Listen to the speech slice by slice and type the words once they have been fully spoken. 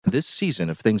This season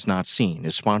of Things Not Seen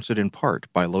is sponsored in part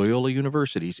by Loyola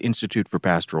University's Institute for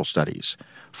Pastoral Studies.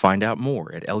 Find out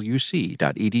more at luc.edu/IPS.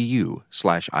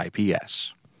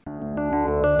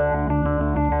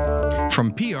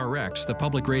 From PRX, the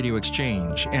Public Radio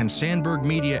Exchange, and Sandberg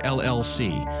Media,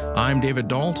 LLC, I'm David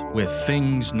Dalt with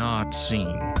Things Not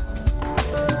Seen.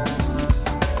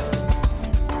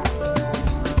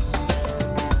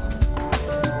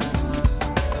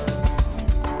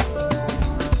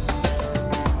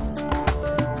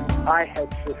 I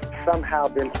had just somehow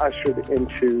been ushered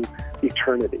into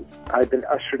eternity. I'd been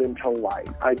ushered into light.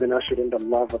 I'd been ushered into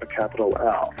love with a capital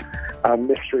L,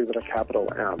 mystery with a capital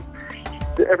M.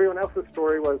 Everyone else's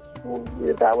story was,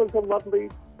 that was a lovely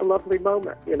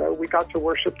moment. You know, we got to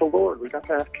worship the Lord. We got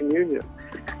to have communion.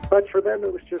 But for them,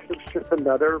 it was just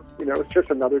another, it's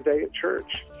just another day at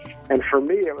church. And for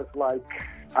me, it was like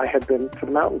I had been to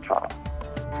the mountaintop.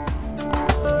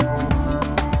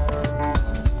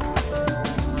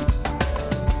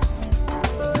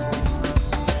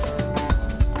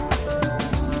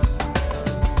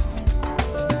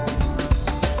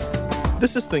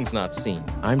 This is Things Not Seen.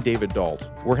 I'm David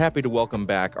Dalt. We're happy to welcome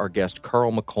back our guest,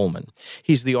 Carl McColman.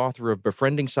 He's the author of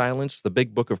Befriending Silence, the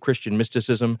Big Book of Christian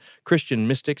Mysticism, Christian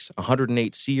Mystics,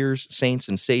 108 Seers, Saints,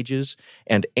 and Sages,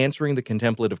 and Answering the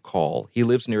Contemplative Call. He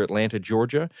lives near Atlanta,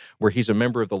 Georgia, where he's a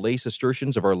member of the Lay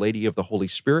Cistercians of Our Lady of the Holy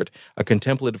Spirit, a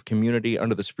contemplative community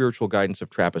under the spiritual guidance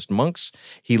of Trappist monks.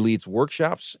 He leads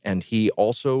workshops, and he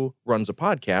also runs a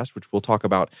podcast, which we'll talk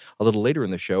about a little later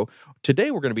in the show. Today,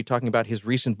 we're going to be talking about his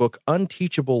recent book,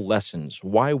 Unteachable Lessons,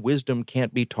 Why Wisdom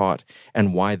Can't Be Taught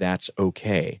and Why That's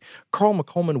Okay. Carl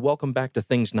McColman, welcome back to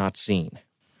Things Not Seen.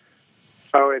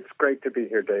 Oh, it's great to be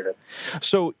here, David.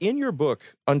 So in your book,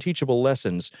 Unteachable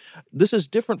Lessons, this is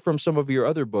different from some of your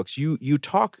other books. You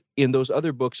talk in those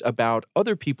other books about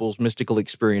other people's mystical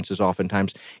experiences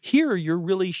oftentimes. Here, you're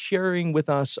really sharing with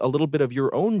us a little bit of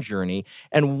your own journey,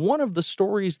 and one of the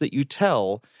stories that you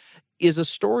tell is a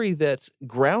story that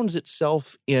grounds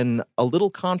itself in a little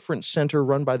conference center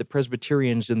run by the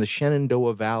Presbyterians in the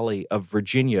Shenandoah Valley of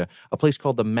Virginia, a place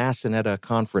called the Massanetta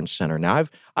Conference Center. Now,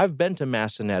 I've been to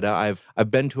Massanetta.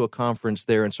 I've been to a conference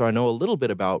there, and so I know a little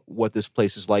bit about what this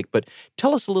place is like. But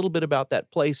tell us a little bit about that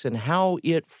place and how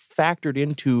it factored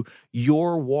into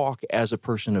your walk as a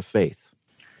person of faith.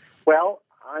 Well,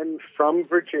 I'm from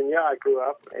Virginia. I grew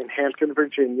up in Hampton,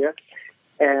 Virginia,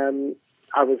 and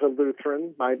I was a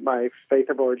Lutheran. My faith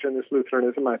of origin is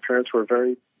Lutheranism. My parents were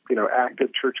very,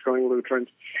 active church-going Lutherans.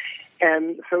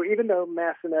 And so even though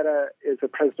Massanetta is a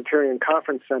Presbyterian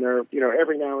conference center,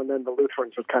 every now and then the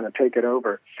Lutherans would kind of take it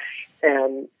over.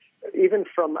 And even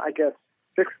from, I guess,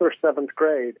 6th or 7th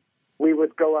grade, we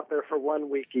would go up there for 1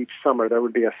 week each summer. There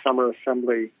would be a summer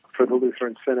assembly for the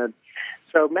Lutheran Synod.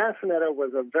 So Massanetta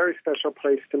was a very special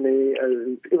place to me.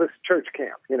 It was church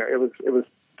camp. It was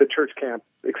the church camp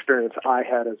experience I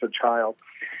had as a child.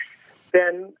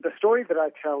 Then the story that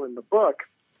I tell in the book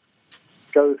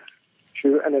goes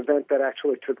to an event that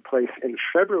actually took place in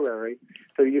February.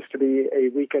 There used to be a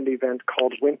weekend event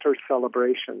called Winter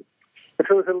Celebration. And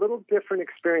so it was a little different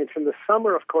experience. In the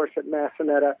summer, of course, at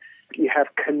Massanetta, you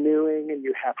have canoeing and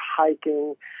you have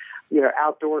hiking,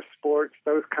 outdoor sports,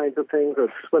 those kinds of things, a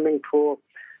swimming pool.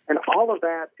 And all of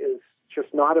that is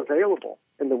just not available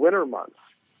in the winter months.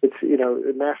 It's,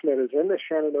 Massanetta is in the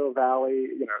Shenandoah Valley.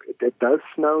 It does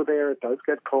snow there. It does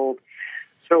get cold.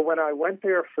 So when I went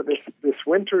there for this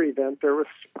winter event, there was,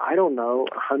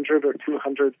 100 or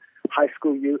 200 high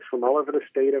school youth from all over the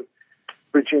state of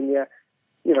Virginia,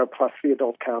 plus the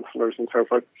adult counselors and so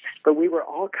forth. But we were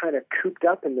all kind of cooped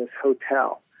up in this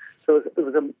hotel. So it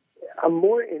was a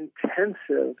more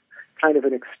intensive kind of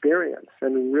an experience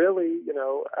and really,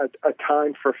 a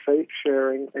time for faith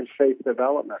sharing and faith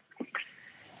development.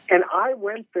 And I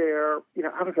went there,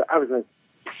 I was a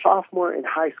sophomore in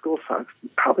high school, so I was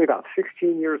probably about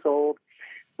 16 years old.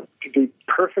 To be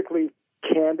perfectly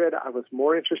candid, I was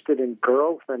more interested in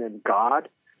girls than in God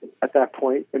at that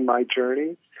point in my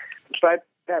journey. But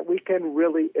that weekend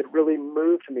it really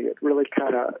moved me. It really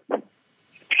kind of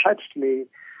touched me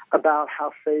about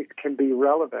how faith can be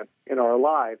relevant in our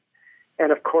lives.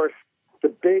 And of course, the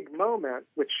big moment,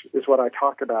 which is what I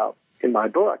talk about in my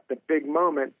book, the big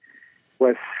moment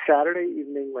was Saturday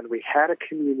evening when we had a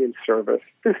communion service.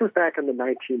 This was back in the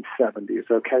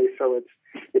 1970s, okay? So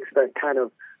it's that kind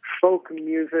of folk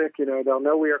music, they'll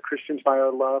know we are Christians by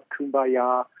our love,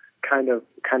 kumbaya kind of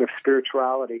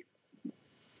spirituality.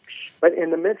 But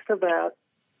in the midst of that,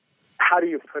 how do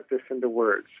you put this into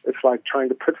words? It's like trying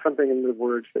to put something into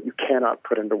words that you cannot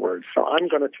put into words. So I'm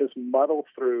going to just muddle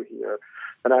through here,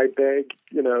 and I beg,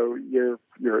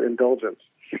 your indulgence.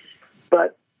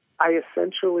 But I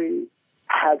essentially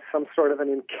had some sort of an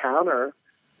encounter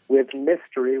with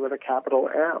mystery with a capital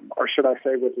M, or should I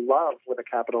say with love with a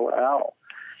capital L.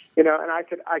 And I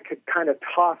could kind of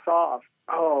toss off,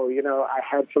 I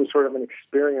had some sort of an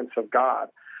experience of God.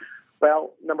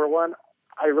 Well, number one,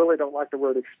 I really don't like the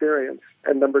word experience.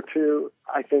 And number two,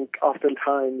 I think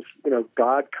oftentimes,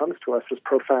 God comes to us as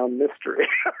profound mystery.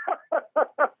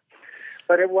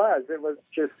 But it was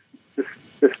just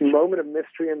this moment of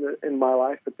mystery in my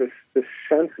life, but this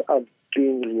sense of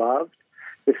being loved,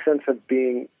 this sense of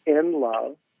being in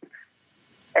love.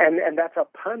 And that's a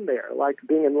pun there, like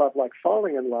being in love, like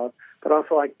falling in love, but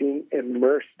also like being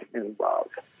immersed in love.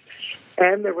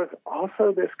 And there was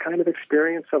also this kind of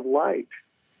experience of light,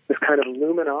 this kind of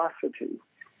luminosity.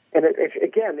 And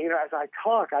again, as I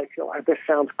talk, I feel like this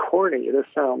sounds corny, this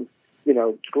sounds,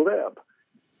 glib.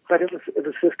 But it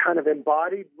was this kind of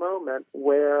embodied moment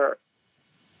where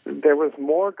there was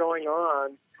more going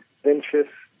on than just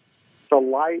the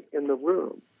light in the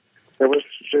room. There was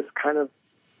this kind of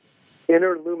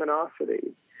inner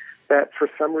luminosity that for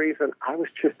some reason I was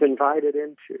just invited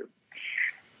into.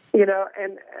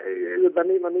 And let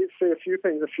me say a few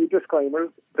things, a few disclaimers.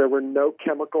 There were no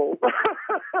chemicals.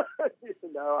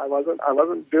 I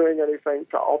wasn't doing anything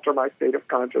to alter my state of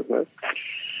consciousness.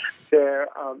 There,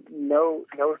 no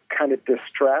kind of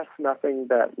distress, nothing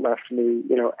that left me,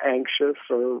 anxious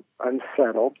or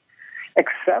unsettled,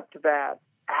 except that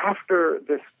after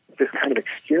this kind of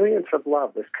experience of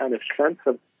love, this kind of sense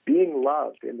of being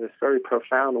loved in this very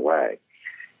profound way,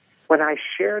 when I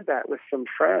shared that with some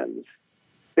friends,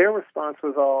 their response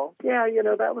was all, yeah,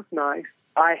 that was nice.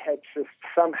 I had just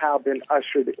somehow been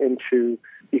ushered into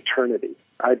eternity.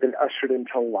 I'd been ushered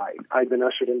into light. I'd been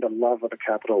ushered into love with a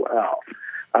capital L,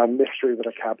 mystery with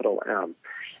a capital M.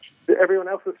 Everyone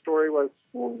else's story was,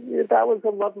 that was a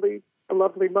lovely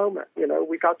moment.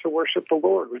 We got to worship the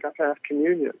Lord. We got to have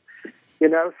communion.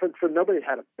 So nobody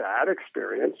had a bad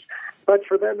experience, but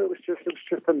for them it was just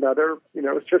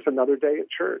another day at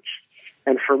church.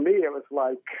 And for me, it was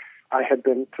like I had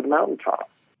been to the mountaintop.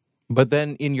 But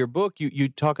then in your book, you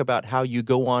talk about how you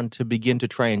go on to begin to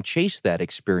try and chase that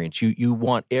experience. You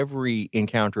want every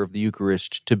encounter of the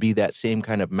Eucharist to be that same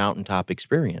kind of mountaintop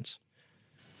experience.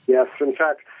 Yes. In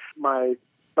fact, my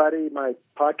buddy, my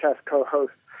podcast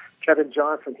co-host, Kevin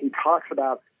Johnson, he talks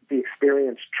about the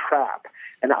experience trap.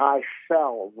 And I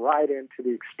fell right into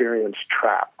the experience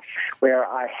trap, where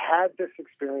I had this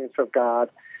experience of God,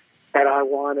 and I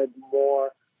wanted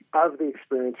more of the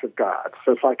experience of God.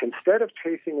 So it's like instead of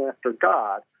chasing after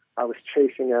God, I was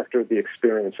chasing after the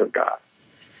experience of God.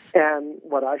 And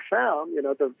what I found,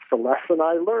 the lesson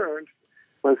I learned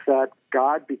was that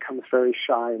God becomes very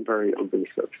shy and very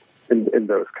elusive in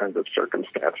those kinds of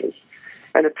circumstances.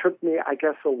 And it took me, I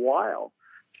guess, a while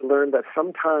to learn that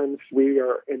sometimes we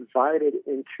are invited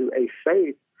into a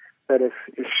faith that is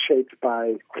shaped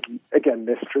by, again,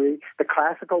 mystery. The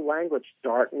classical language,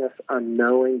 darkness,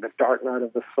 unknowing, the dark night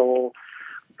of the soul.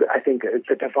 I think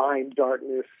the divine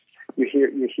darkness. You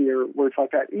hear words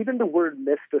like that. Even the word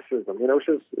mysticism, which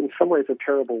is in some ways a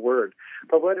terrible word.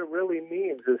 But what it really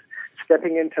means is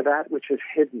stepping into that which is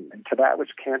hidden, into that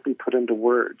which can't be put into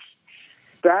words.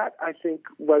 That, I think,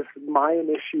 was my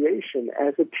initiation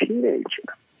as a teenager.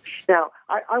 Now,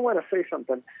 I want to say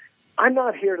something. I'm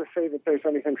not here to say that there's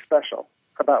anything special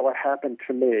about what happened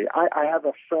to me. I have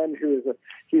a friend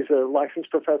he's a licensed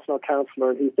professional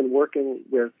counselor, and he's been working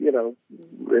with,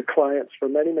 with clients for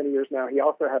many, many years now. He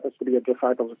also happens to be a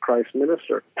Disciples of Christ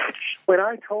minister. When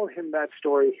I told him that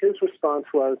story, his response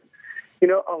was,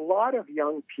 a lot of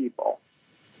young people,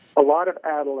 a lot of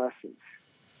adolescents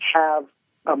have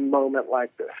a moment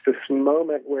like this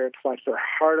moment where it's like their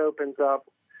heart opens up,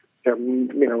 their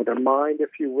mind,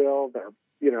 if you will,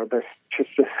 there's just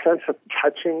a sense of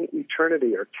touching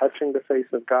eternity or touching the face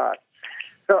of God.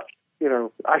 So,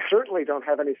 I certainly don't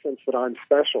have any sense that I'm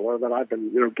special or that I've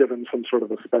been, given some sort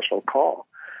of a special call.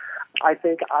 I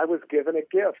think I was given a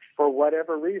gift for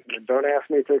whatever reason. And don't ask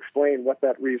me to explain what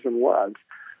that reason was,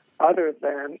 other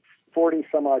than 40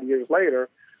 some odd years later,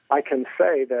 I can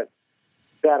say that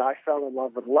I fell in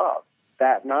love with love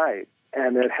that night,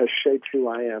 and it has shaped who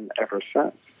I am ever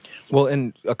since. Well,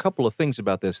 and a couple of things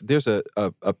about this. There's a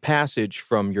passage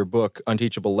from your book,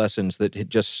 Unteachable Lessons, that had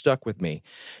just stuck with me.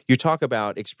 You talk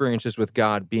about experiences with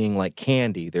God being like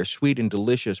candy. They're sweet and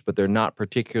delicious, but they're not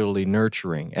particularly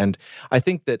nurturing. And I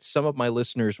think that some of my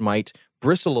listeners might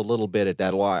bristle a little bit at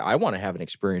that. Well, I want to have an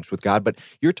experience with God, but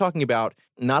you're talking about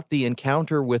not the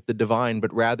encounter with the divine,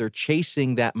 but rather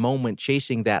chasing that moment,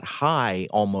 chasing that high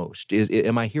almost.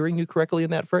 Am I hearing you correctly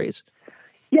in that phrase?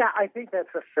 Yeah, I think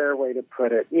that's a fair way to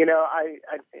put it.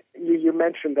 You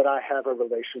mentioned that I have a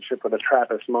relationship with a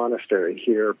Trappist monastery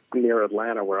here near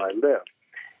Atlanta where I live.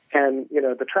 And,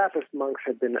 the Trappist monks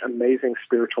have been amazing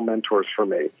spiritual mentors for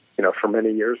me, for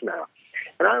many years now.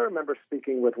 And I remember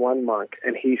speaking with one monk,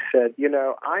 and he said,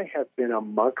 I have been a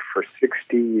monk for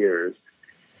 60 years,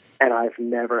 and I've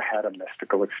never had a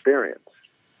mystical experience.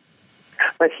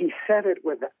 But he said it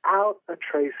without a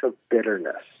trace of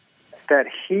bitterness, that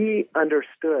he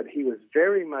understood. He was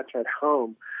very much at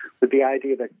home with the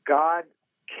idea that God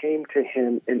came to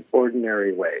him in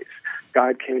ordinary ways.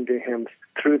 God came to him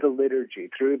through the liturgy,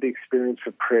 through the experience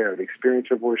of prayer, the experience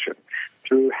of worship,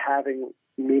 through having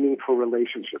meaningful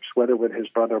relationships, whether with his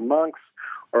brother monks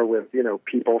or with,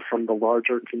 people from the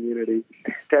larger community,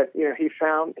 that, he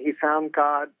found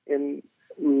God in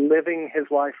living his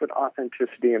life with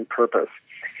authenticity and purpose.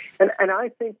 And I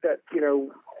think that,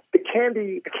 the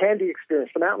candy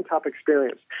experience, the mountaintop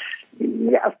experience,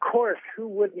 yeah, of course, who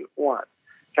wouldn't want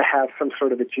to have some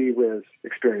sort of a gee whiz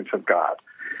experience of God?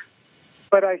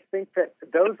 But I think that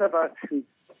those of us who,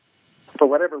 for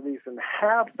whatever reason,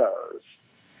 have those,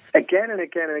 again and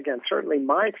again and again, certainly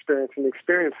my experience and the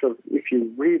experience of, if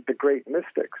you read the great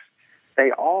mystics,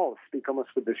 they all speak almost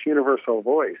with this universal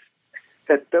voice,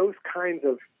 that those kinds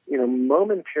of,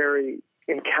 momentary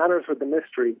encounters with the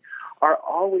mystery are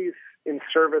always in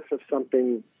service of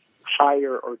something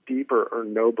higher or deeper or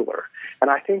nobler. And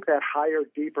I think that higher,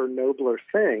 deeper, nobler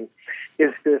thing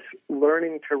is this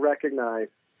learning to recognize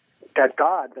that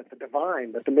God, that the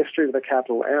divine, that the mystery with a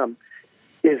capital M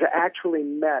is actually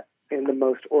met in the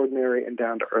most ordinary and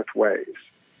down-to-earth ways,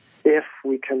 if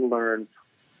we can learn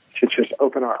to just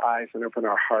open our eyes and open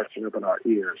our hearts and open our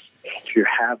ears to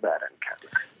have that encounter.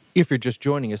 If you're just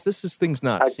joining us, this is Things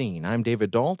Not Seen. I'm David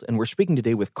Dault, and we're speaking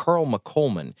today with Carl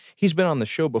McColman. He's been on the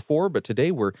show before, but today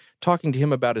we're talking to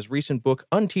him about his recent book,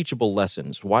 Unteachable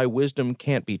Lessons, Why Wisdom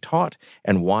Can't Be Taught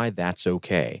and Why That's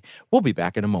Okay. We'll be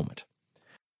back in a moment.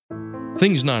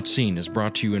 Things Not Seen is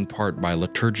brought to you in part by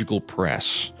Liturgical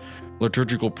Press.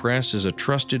 Liturgical Press is a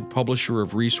trusted publisher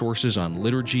of resources on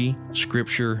liturgy,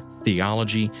 scripture,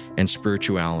 theology, and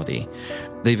spirituality.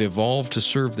 They've evolved to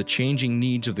serve the changing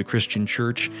needs of the Christian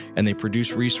church, and they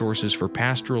produce resources for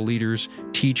pastoral leaders,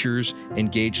 teachers,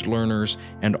 engaged learners,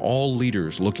 and all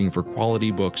leaders looking for quality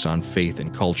books on faith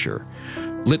and culture.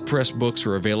 Lit Press books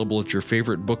are available at your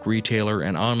favorite book retailer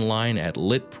and online at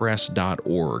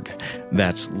litpress.org.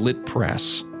 That's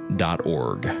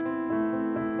litpress.org.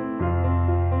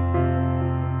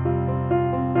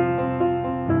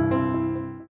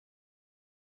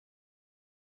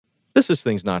 This is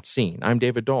Things Not Seen. I'm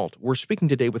David Dault. We're speaking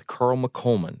today with Carl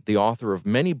McColman, the author of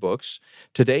many books.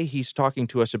 Today he's talking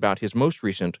to us about his most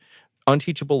recent,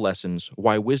 Unteachable Lessons,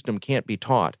 Why Wisdom Can't Be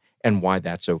Taught and Why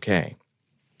That's Okay.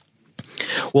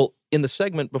 Well, in the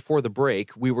segment before the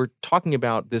break, we were talking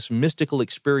about this mystical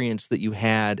experience that you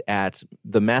had at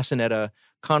the Massanetta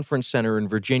Conference Center in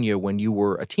Virginia when you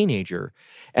were a teenager,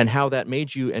 and how that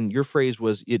made you, and your phrase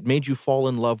was, it made you fall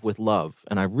in love with love.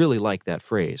 And I really like that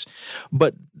phrase.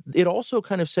 But it also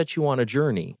kind of set you on a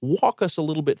journey. Walk us a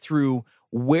little bit through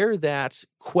where that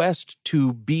quest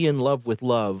to be in love with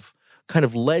love kind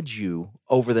of led you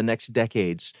over the next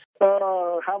decades.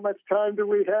 Oh, how much time do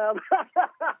we have?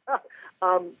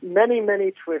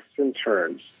 Many twists and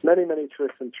turns. Many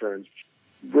twists and turns.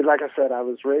 Like I said, I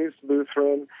was raised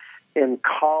Lutheran. In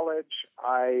college,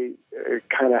 I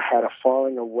kind of had a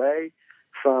falling away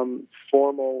from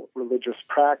formal religious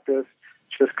practice,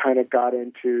 just kind of got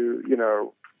into,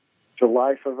 the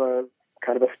life of a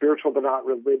kind of a spiritual but not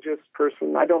religious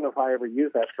person. I don't know if I ever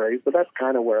used that phrase, but that's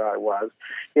kind of where I was,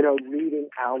 reading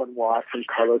Alan Watts and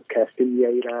Carlos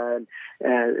Castaneda,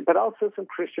 but also some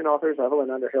Christian authors,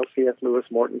 Evelyn Underhill, C.S. Lewis,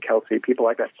 Morton Kelsey, people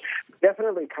like that.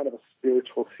 Definitely kind of a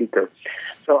spiritual seeker.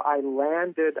 So I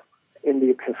landed in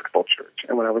the Episcopal Church.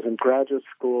 And when I was in graduate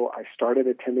school, I started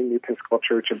attending the Episcopal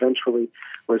Church, eventually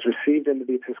was received into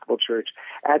the Episcopal Church.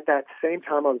 At that same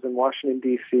time, I was in Washington,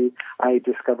 D.C., I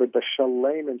discovered the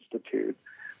Shalem Institute,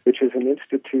 which is an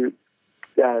institute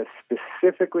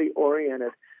specifically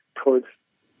oriented towards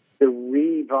the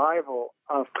revival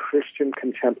of Christian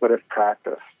contemplative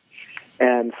practice.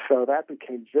 And so that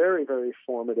became very, very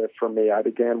formative for me. I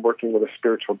began working with a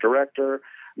spiritual director,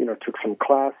 took some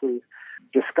classes,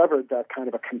 discovered that kind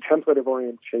of a contemplative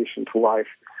orientation to life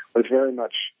was very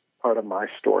much part of my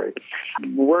story.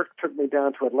 Work took me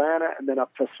down to Atlanta and then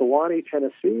up to Sewanee,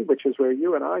 Tennessee, which is where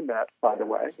you and I met, by the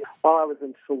way. While I was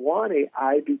in Sewanee,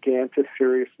 I began to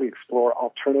seriously explore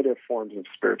alternative forms of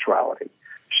spirituality,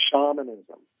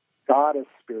 shamanism, goddess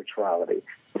spirituality,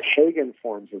 pagan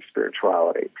forms of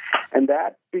spirituality. And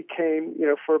that became,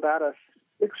 for about a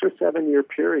 6 or 7 year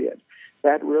period,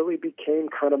 that really became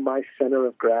kind of my center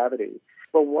of gravity.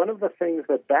 But one of the things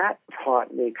that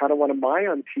taught me, kind of one of my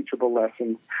unteachable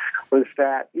lessons, was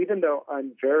that even though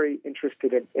I'm very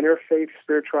interested in interfaith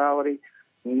spirituality,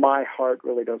 my heart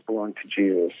really does belong to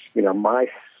Jesus. You know, my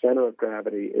center of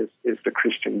gravity is the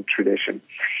Christian tradition.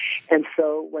 And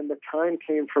so when the time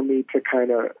came for me to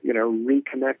kind of,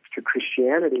 reconnect to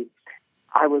Christianity,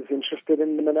 I was interested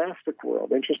in the monastic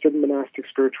world, interested in monastic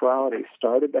spirituality,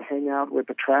 started to hang out with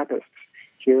the Trappists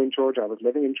here in Georgia. I was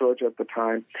living in Georgia at the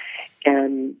time,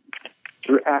 and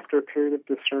after a period of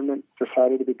discernment,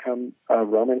 decided to become a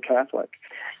Roman Catholic.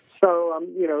 So,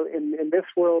 in this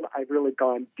world, I've really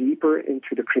gone deeper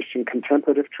into the Christian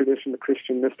contemplative tradition, the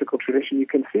Christian mystical tradition. You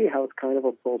can see how it's kind of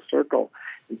a full circle.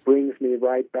 It brings me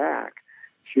right back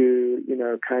to,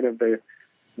 kind of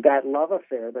that love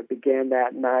affair that began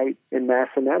that night in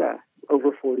Massanetta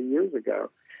over 40 years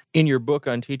ago. In your book,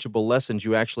 Unteachable Lessons,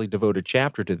 you actually devote a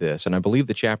chapter to this, and I believe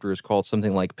the chapter is called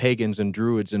something like Pagans and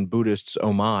Druids and Buddhists,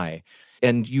 Oh My.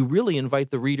 And you really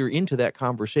invite the reader into that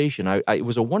conversation. It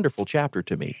was a wonderful chapter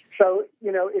to me. So,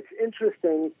 it's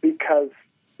interesting because,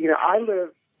 I live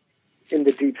in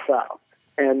the Deep South,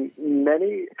 and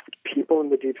many people in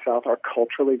the Deep South are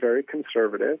culturally very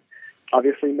conservative.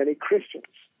 Obviously, many Christians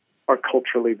are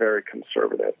culturally very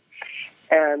conservative.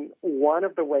 And one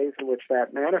of the ways in which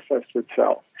that manifests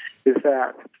itself is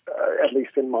that, at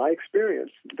least in my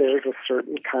experience, there's a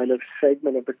certain kind of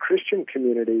segment of the Christian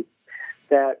community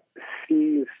that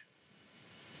sees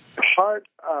part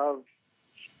of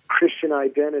Christian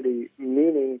identity,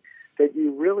 meaning that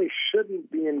you really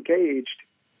shouldn't be engaged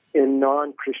in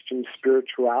non-Christian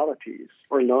spiritualities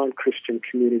or non-Christian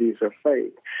communities of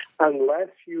faith unless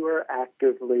you are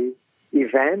actively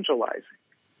evangelizing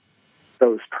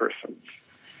those persons.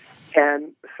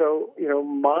 And so,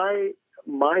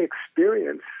 my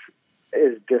experience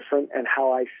is different, and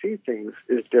how I see things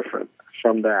is different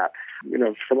from that.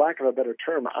 For lack of a better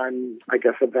term, I'm, I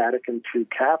guess, a Vatican II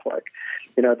Catholic.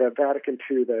 The Vatican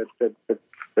II,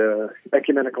 the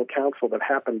ecumenical council that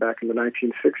happened back in the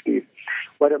 1960s,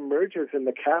 what emerges in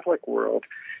the Catholic world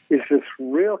is this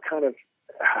real kind of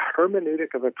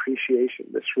hermeneutic of appreciation,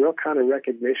 this real kind of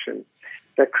recognition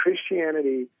that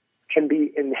Christianity can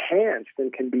be enhanced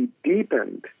and can be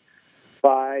deepened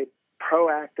by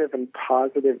proactive and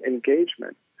positive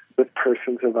engagement with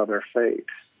persons of other faiths.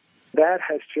 That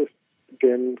has just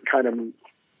been kind of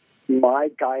my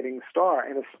guiding star,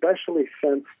 and especially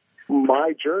since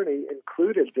my journey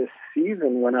included this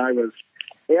season when I was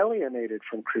alienated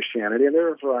from Christianity, and there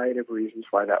are a variety of reasons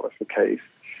why that was the case,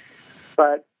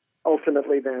 but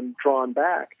ultimately then drawn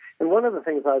back. And one of the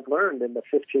things I've learned in the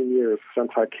 15 years since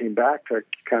I came back to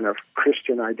kind of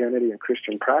Christian identity and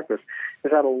Christian practice is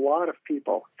that a lot of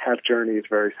people have journeys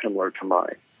very similar to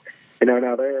mine.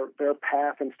 Now their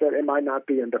path instead, it might not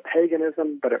be into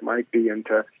paganism, but it might be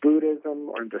into Buddhism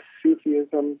or into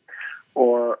Sufism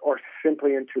or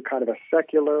simply into kind of a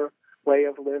secular way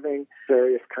of living,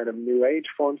 various kind of New Age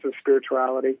forms of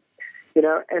spirituality.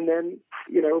 And then,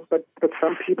 but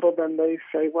some people then they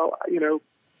say, well, the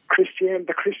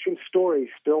Christian story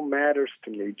still matters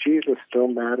to me. Jesus still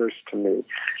matters to me.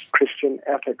 Christian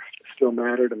ethics still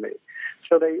matter to me.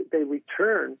 So they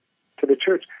return to the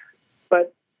church.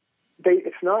 But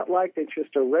it's not like they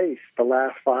just erase the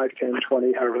last 5, 10,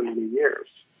 20, however many years.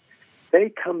 They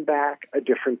come back a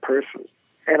different person.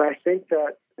 And I think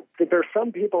that there are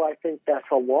some people I think that's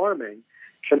alarming.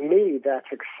 To me, that's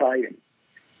exciting.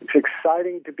 It's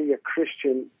exciting to be a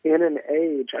Christian in an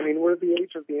age. I mean, we're the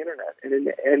age of the internet and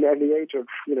the age of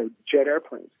jet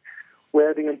airplanes,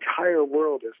 where the entire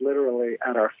world is literally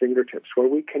at our fingertips, where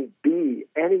we can be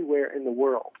anywhere in the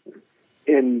world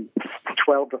in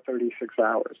 12 to 36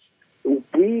 hours.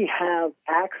 We have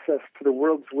access to the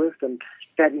world's wisdom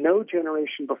that no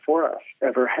generation before us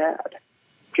ever had.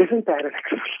 Isn't that an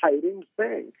exciting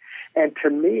thing? And to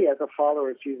me, as a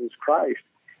follower of Jesus Christ,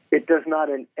 it does not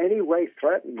in any way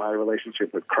threaten my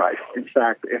relationship with Christ. In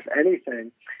fact, if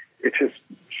anything, it just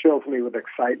fills me with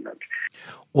excitement.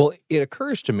 Well, it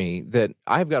occurs to me that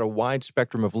I've got a wide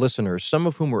spectrum of listeners, some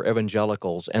of whom are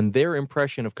evangelicals, and their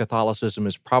impression of Catholicism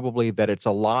is probably that it's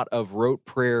a lot of rote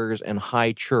prayers and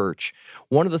high church.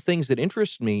 One of the things that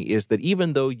interests me is that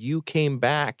even though you came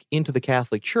back into the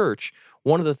Catholic Church,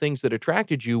 one of the things that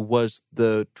attracted you was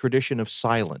the tradition of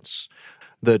silence,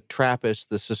 the Trappists,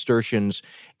 the Cistercians.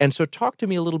 And so talk to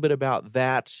me a little bit about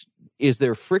that. Is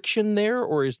there friction there,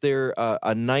 or is there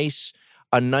a nice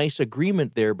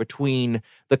agreement there between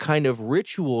the kind of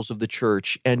rituals of the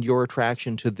church and your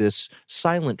attraction to this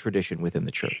silent tradition within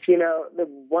the church?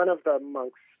 One of the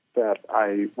monks that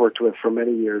I worked with for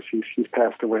many years, he's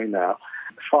passed away now,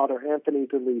 Father Anthony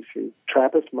DeLisi,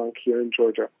 Trappist monk here in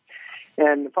Georgia.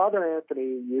 And Father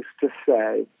Anthony used to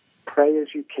say, pray as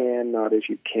you can, not as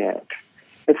you can't.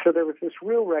 And so there was this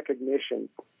real recognition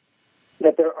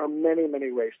that there are many,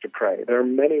 many ways to pray. There are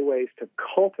many ways to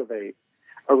cultivate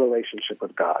a relationship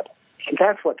with God. And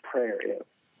that's what prayer is.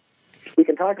 We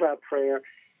can talk about prayer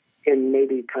in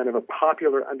maybe kind of a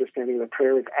popular understanding that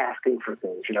prayer is asking for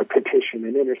things, petition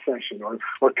and intercession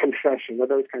or confession or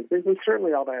those kinds of things. And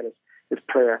certainly all that is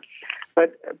prayer.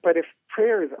 But if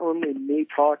prayer is only me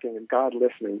talking and God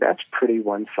listening, that's pretty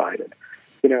one-sided.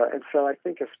 And so I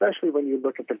think especially when you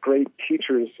look at the great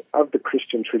teachers of the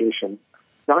Christian tradition,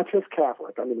 not just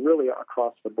Catholic, really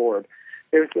across the board,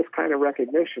 there's this kind of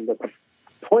recognition that the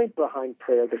point behind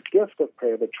prayer, the gift of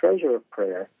prayer, the treasure of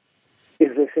prayer,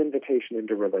 is this invitation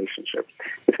into relationship,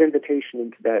 this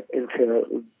invitation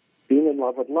into being in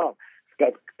love with love.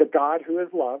 That the God who is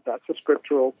love, that's a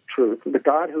scriptural truth, the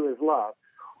God who is love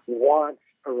wants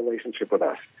a relationship with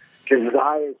us,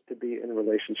 desires to be in a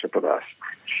relationship with us,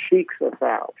 seeks us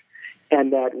out,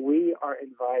 and that we are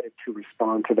invited to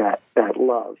respond to that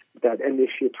love, that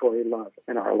initiatory love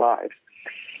in our lives.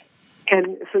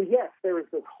 And so, yes, there is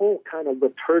this whole kind of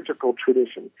liturgical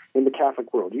tradition in the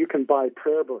Catholic world. You can buy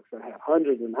prayer books that have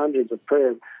hundreds and hundreds of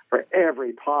prayers for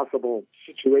every possible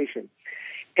situation.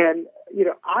 And,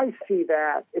 I see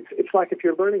that, it's like if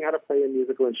you're learning how to play a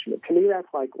musical instrument. To me, that's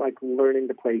like learning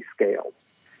to play scales.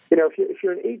 If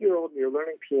you're an 8-year-old and you're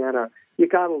learning piano, you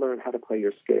got to learn how to play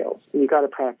your scales, and you got to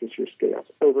practice your scales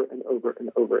over and over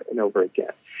and over and over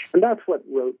again. And that's what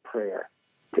wrote prayer.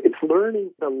 It's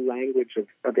learning the language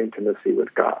of intimacy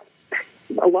with God.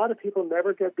 A lot of people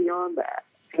never get beyond that.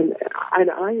 And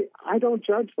I don't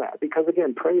judge that because,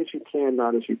 again, pray as you can,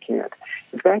 not as you can't.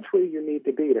 If that's where you need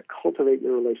to be to cultivate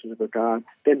your relationship with God,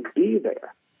 then be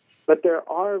there. But there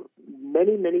are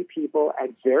many, many people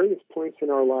at various points in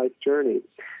our life journey.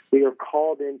 We are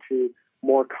called into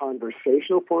more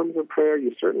conversational forms of prayer.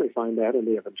 You certainly find that in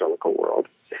the evangelical world.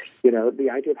 The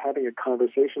idea of having a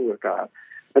conversation with God.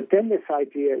 But then this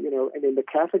idea, and in the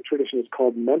Catholic tradition, it's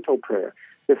called mental prayer,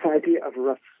 this idea of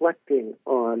reflecting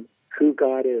on who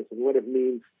God is and what it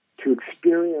means to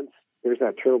experience, there's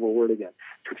that terrible word again,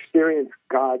 to experience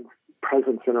God's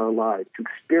presence in our lives, to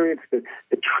experience the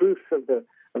truths of the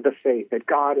faith, that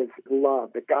God is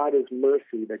love, that God is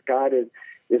mercy, that God is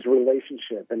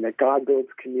relationship, and that God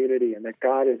builds community, and that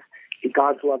God's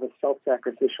love is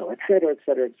self-sacrificial, et cetera, et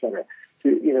cetera, et cetera.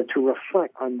 To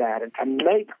reflect on that and to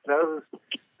make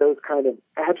those kind of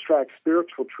abstract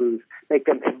spiritual truths, make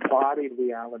them embodied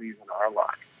realities in our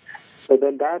lives. So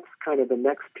then that's kind of the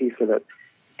next piece of it.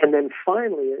 And then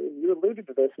finally, you alluded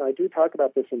to this, and I do talk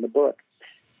about this in the book,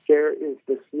 there is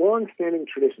this long-standing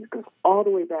tradition that goes all the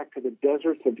way back to the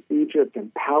deserts of Egypt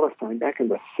and Palestine, back in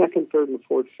the 2nd, 3rd, and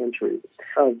 4th centuries,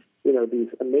 of these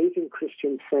amazing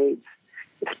Christian saints,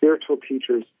 spiritual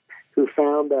teachers, who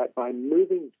found that by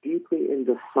moving deeply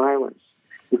into silence,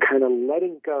 and kind of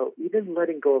letting go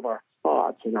of our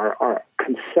thoughts and our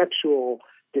conceptual,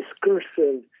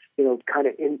 discursive, kind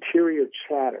of interior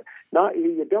chatter.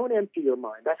 You don't empty your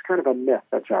mind. That's kind of a myth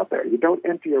that's out there. You don't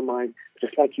empty your mind,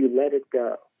 just like you let it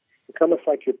go. It's almost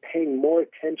like you're paying more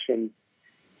attention.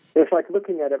 It's like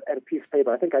looking at a piece of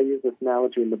paper. I think I use this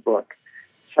analogy in the book.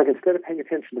 It's like instead of paying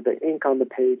attention to the ink on the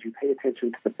page, you pay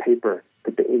attention to the paper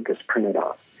that the ink is printed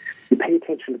on. You pay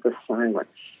attention to the silence.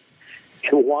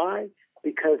 And why?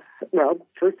 Because,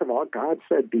 first of all, God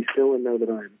said, be still and know that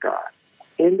I am God.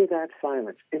 Into that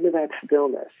silence, into that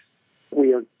stillness,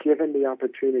 we are given the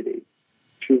opportunity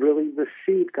to really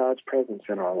receive God's presence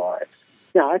in our lives.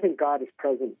 Now, I think God is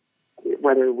present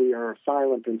whether we are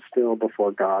silent and still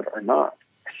before God or not.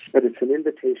 But it's an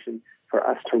invitation for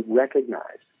us to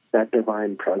recognize that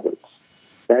divine presence,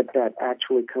 that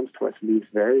actually comes to us in these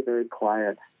very, very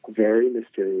quiet, very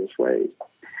mysterious ways.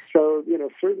 So,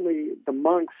 certainly the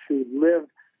monks who live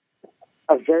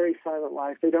a very silent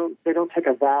life, they don't take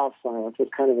a vow of silence.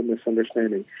 It's kind of a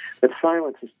misunderstanding. But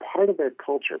silence is part of their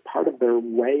culture, part of their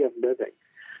way of living.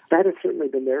 That has certainly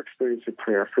been their experience of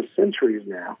prayer for centuries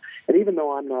now. And even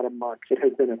though I'm not a monk, it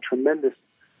has been a tremendous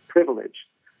privilege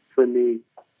for me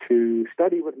to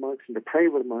study with monks and to pray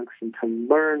with monks and to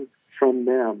learn from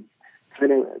them,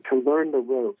 to learn the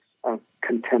ropes of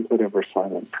contemplative or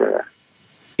silent prayer.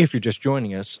 If you're just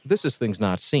joining us, this is Things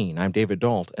Not Seen. I'm David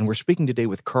Dault, and we're speaking today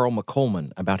with Carl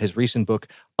McColman about his recent book,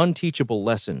 Unteachable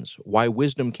Lessons, Why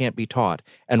Wisdom Can't Be Taught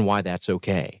and Why That's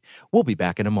Okay. We'll be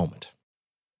back in a moment.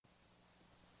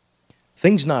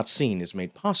 Things Not Seen is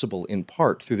made possible in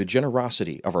part through the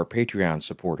generosity of our Patreon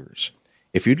supporters.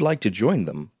 If you'd like to join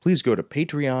them, please go to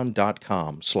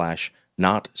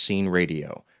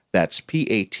patreon.com/notseenradio. That's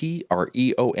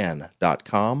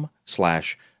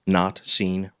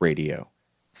patreon.com/notseenradio.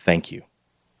 Thank you.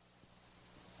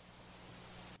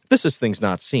 This is Things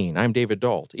Not Seen. I'm David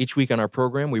Dault. Each week on our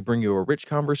program, we bring you a rich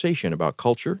conversation about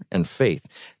culture and faith.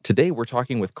 Today, we're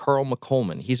talking with Carl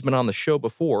McColman. He's been on the show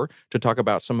before to talk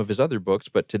about some of his other books,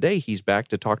 but today he's back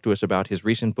to talk to us about his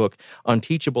recent book,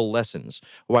 Unteachable Lessons: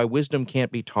 Why Wisdom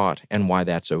Can't Be Taught and Why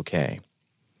That's Okay.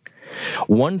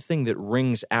 One thing that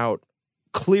rings out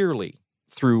clearly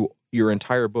through your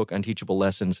entire book, Unteachable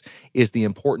Lessons, is the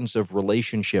importance of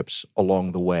relationships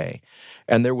along the way.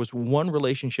 And there was one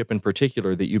relationship in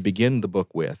particular that you begin the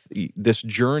book with. This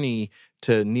journey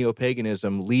to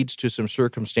neo-paganism leads to some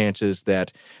circumstances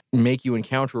that make you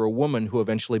encounter a woman who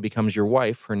eventually becomes your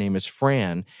wife. Her name is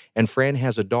Fran, and Fran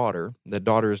has a daughter. That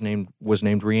daughter was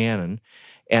named Rhiannon.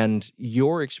 And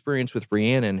your experience with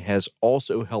Rhiannon has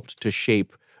also helped to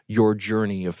shape your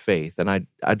journey of faith. And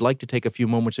I'd like to take a few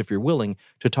moments, if you're willing,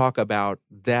 to talk about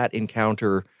that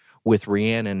encounter with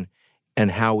Rhiannon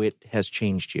and how it has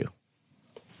changed you.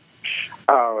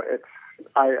 Oh,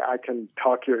 I can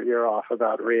talk your ear off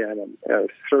about Rhiannon.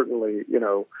 Certainly,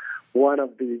 one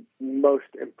of the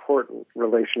most important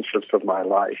relationships of my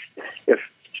life.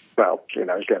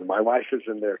 Again, my wife is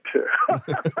in there too.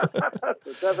 So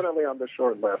definitely on the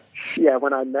short list. Yeah,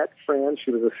 when I met Fran,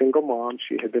 she was a single mom.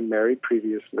 She had been married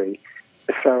previously.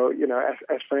 So,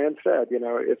 as Fran said,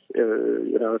 if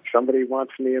somebody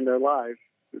wants me in their life,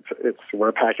 we're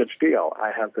a package deal.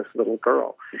 I have this little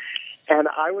girl. And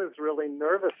I was really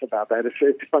nervous about that.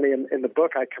 It's funny, in the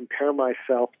book, I compare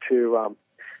myself to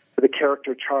the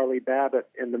character Charlie Babbitt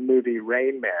in the movie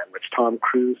Rain Man, which Tom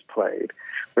Cruise played,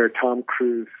 where Tom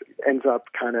Cruise ends up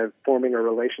kind of forming a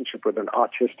relationship with an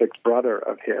autistic brother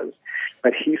of his.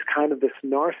 But he's kind of this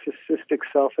narcissistic,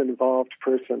 self-involved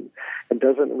person and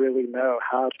doesn't really know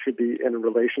how to be in a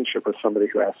relationship with somebody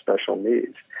who has special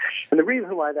needs. And the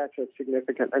reason why that's a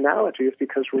significant analogy is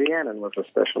because Rhiannon was a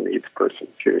special needs person,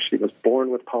 too. She was born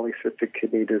with polycystic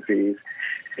kidney disease.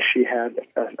 She had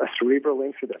a cerebral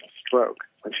incident, a stroke,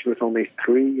 when she was only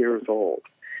 3 years old,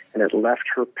 and it left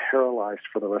her paralyzed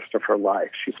for the rest of her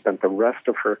life. She spent the rest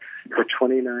of her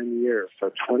 29 years,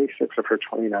 so 26 of her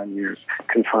 29 years,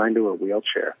 confined to a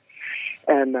wheelchair.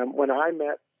 And when I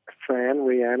met Fran,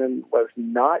 Rhiannon was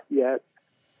not yet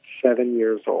 7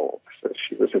 years old. So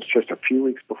it's just a few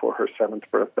weeks before her 7th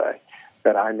birthday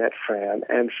that I met Fran.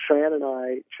 And Fran and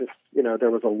I just,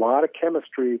 there was a lot of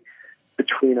chemistry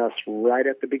between us right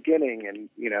at the beginning, and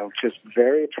just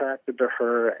very attracted to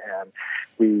her, and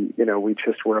we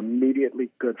just were immediately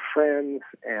good friends,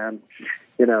 and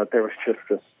there was just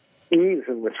this ease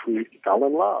in which we fell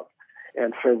in love.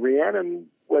 And so Rhiannon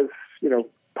was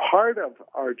part of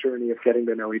our journey of getting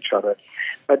to know each other,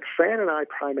 but Fran and I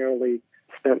primarily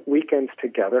spent weekends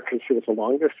together because she was a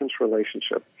long distance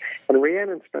relationship, and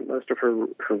Rhiannon spent most of her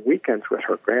weekends with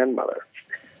her grandmother.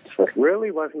 So it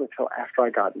really wasn't until after I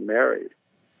got married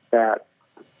that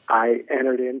I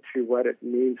entered into what it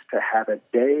means to have a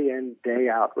day-in,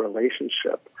 day-out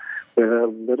relationship with a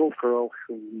little girl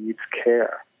who needs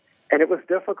care. And it was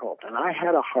difficult, and I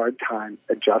had a hard time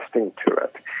adjusting to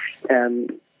it.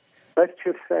 And let's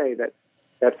just say that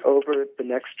over the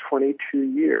next 22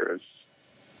 years,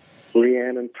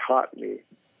 Rhiannon taught me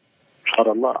how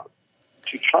to love.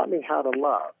 She taught me how to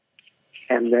love,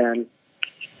 and then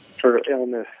her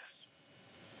illness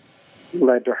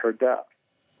led to her death.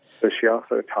 So she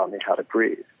also taught me how to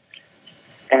grieve.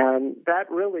 And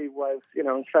that really was,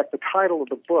 in fact, the title of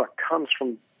the book comes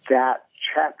from that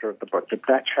chapter of the book.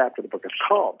 That chapter of the book is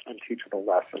called Unteachable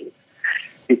Lessons,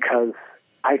 because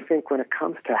I think when it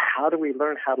comes to how do we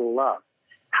learn how to love,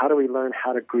 how do we learn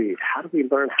how to grieve, how do we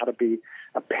learn how to be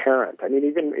a parent? I mean,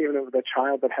 even with a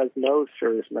child that has no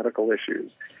serious medical issues,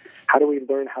 how do we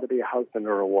learn how to be a husband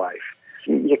or a wife?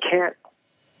 You can't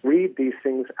read these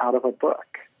things out of a book.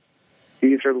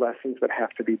 These are lessons that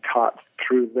have to be taught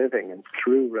through living and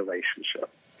through relationship.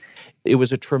 It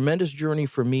was a tremendous journey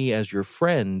for me as your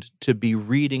friend to be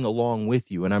reading along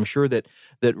with you. And I'm sure that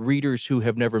readers who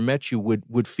have never met you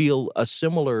would feel a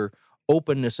similar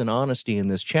openness and honesty in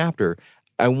this chapter.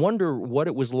 I wonder what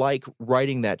it was like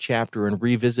writing that chapter and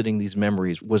revisiting these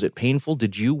memories. Was it painful?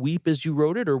 Did you weep as you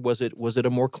wrote it, or was it a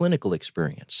more clinical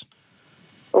experience?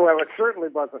 Well, it certainly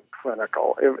wasn't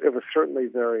clinical. It was certainly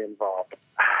very involved.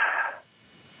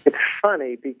 It's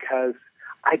funny because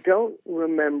I don't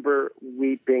remember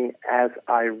weeping as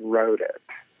I wrote it.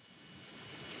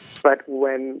 But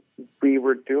when we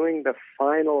were doing the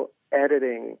final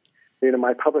editing,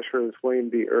 my publisher is William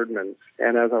B. Erdman's,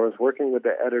 and as I was working with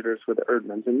the editors with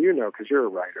Erdman's, and because you're a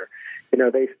writer,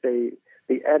 they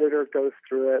the editor goes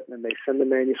through it, and then they send the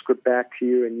manuscript back to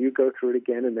you, and you go through it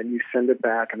again, and then you send it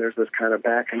back, and there's this kind of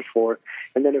back and forth.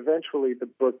 And then eventually the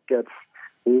book gets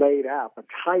laid out, the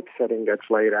typesetting gets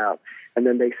laid out, and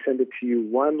then they send it to you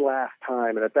one last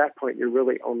time. And at that point, you're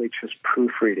really only just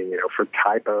proofreading, for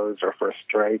typos or for a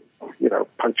stray,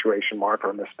 punctuation mark or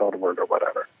a misspelled word or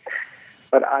whatever.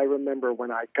 But I remember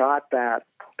when I got that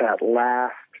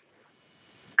last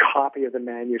copy of the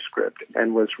manuscript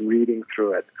and was reading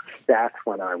through it, that's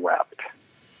when I wept.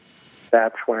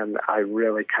 That's when I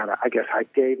really I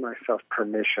gave myself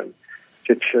permission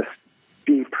to just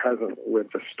be present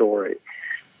with the story.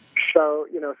 So,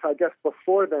 so I guess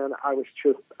before then I was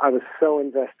so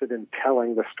invested in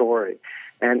telling the story.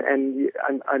 And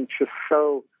I'm just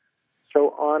so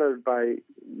honored by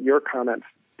your comments,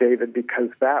 David, because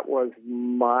that was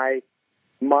my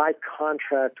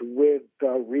contract with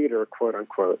the reader, quote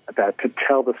unquote, that to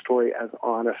tell the story as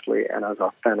honestly and as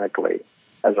authentically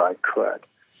as I could.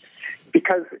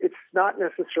 Because it's not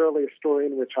necessarily a story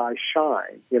in which I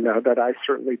shine, that I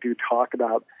certainly do talk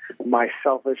about my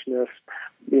selfishness,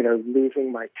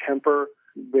 losing my temper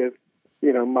with,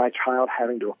 my child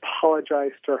having to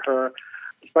apologize to her.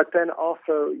 But then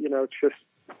also,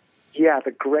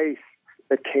 the grace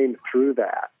that came through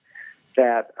that,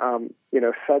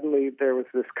 suddenly there was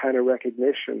this kind of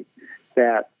recognition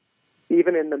that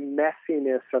even in the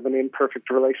messiness of an imperfect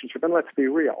relationship, and let's be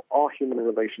real, all human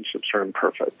relationships are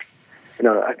imperfect.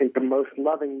 I think the most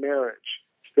loving marriage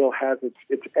still has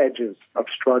its edges of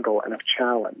struggle and of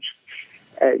challenge.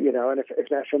 And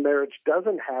if a marriage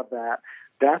doesn't have that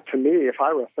to me, if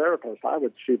I were a therapist, I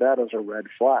would see that as a red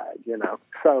flag,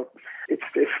 So it's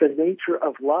the nature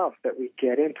of love that we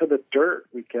get into the dirt,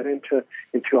 we get into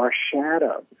our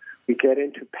shadow, we get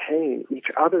into pain, each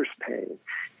other's pain,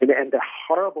 and the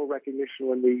horrible recognition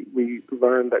when we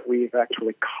learn that we've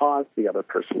actually caused the other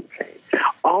person's pain.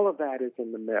 All of that is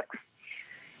in the mix.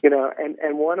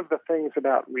 And one of the things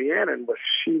about Rhiannon was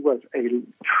she was a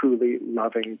truly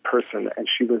loving person, and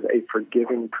she was a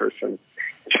forgiving person.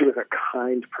 She was a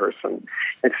kind person.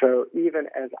 And so even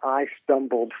as I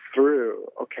stumbled through,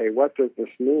 okay, what does this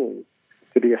mean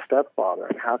to be a stepfather,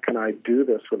 and how can I do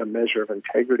this with a measure of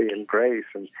integrity and grace?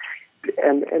 And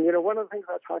one of the things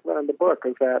I talk about in the book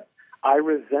is that I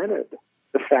resented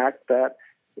the fact that,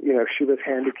 she was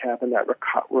handicapped and that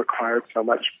required so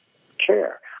much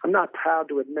care. I'm not proud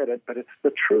to admit it, but it's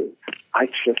the truth. I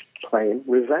just plain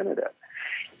resented it.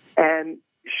 And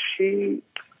she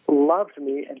loved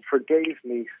me and forgave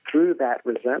me through that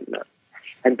resentment.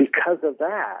 And because of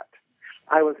that,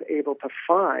 I was able to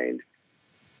find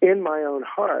in my own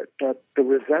heart that the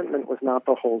resentment was not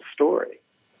the whole story.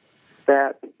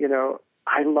 That,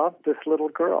 I loved this little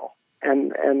girl.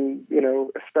 And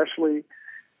especially,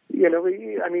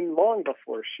 long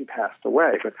before she passed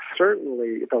away, but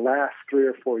certainly the last 3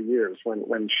 or 4 years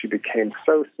when she became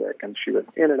so sick and she was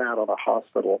in and out of the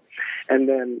hospital, and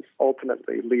then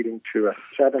ultimately leading to a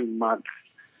 7-month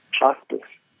hospice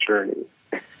journey,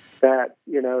 that,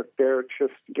 they're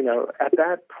just, at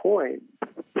that point,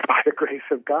 by the grace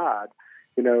of God,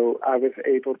 I was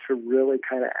able to really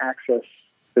kind of access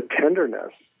the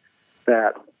tenderness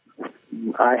that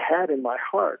I had in my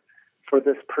heart for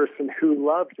this person who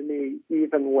loved me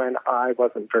even when I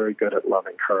wasn't very good at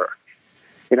loving her.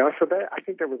 So I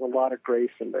think there was a lot of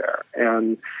grace in there.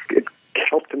 And it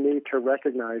helped me to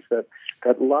recognize that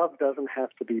love doesn't have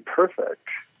to be perfect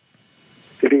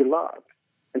to be loved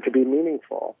and to be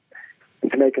meaningful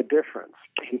and to make a difference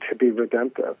and to be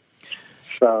redemptive.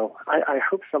 So I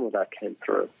hope some of that came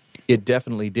through. It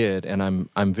definitely did, and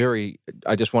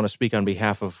I just want to speak on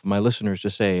behalf of my listeners to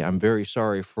say I'm very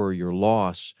sorry for your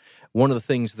loss. One of the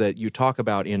things that you talk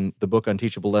about in the book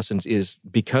Unteachable Lessons is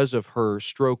because of her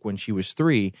stroke when she was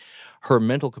 3, her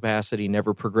mental capacity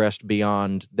never progressed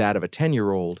beyond that of a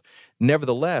 10-year-old.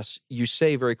 Nevertheless, you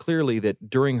say very clearly that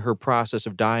during her process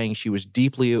of dying, she was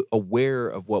deeply aware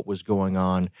of what was going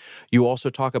on. You also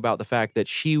talk about the fact that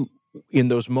she, in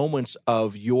those moments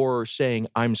of your saying,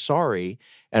 I'm sorry,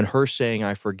 and her saying,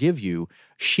 I forgive you,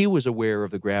 she was aware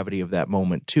of the gravity of that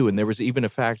moment too. And there was even a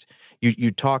fact,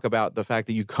 you talk about the fact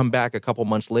that you come back a couple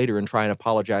months later and try and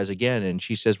apologize again, and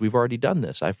she says, we've already done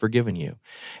this, I've forgiven you.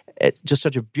 Just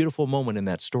such a beautiful moment in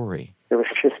that story. There was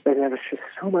just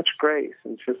so much grace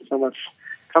and just so much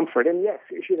comfort. And yes,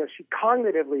 she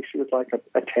cognitively, she was like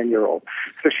a 10-year-old.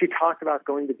 So she talked about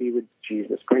going to be with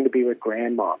Jesus, going to be with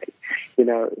grandmommy,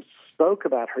 spoke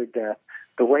about her death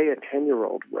the way a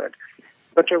 10-year-old would.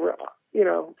 But there were,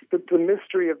 the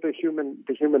mystery of the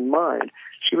human mind.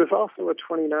 She was also a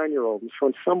 29-year-old, and so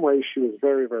in some ways she was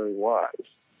very, very wise.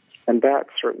 And that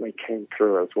certainly came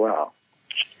through as well.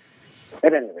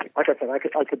 At any rate, like I said, I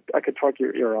could talk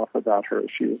your ear off about her.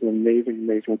 She was an amazing,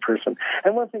 amazing person.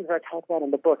 And one of the things I talk about in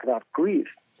the book about grief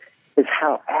is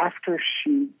how after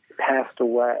she passed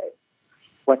away,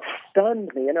 what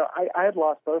stunned me, I had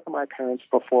lost both of my parents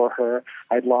before her.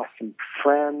 I'd lost some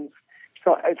friends.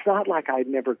 So it's not like I'd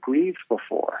never grieved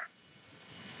before.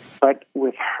 But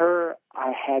with her,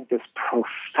 I had this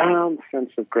profound sense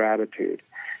of gratitude,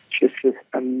 just this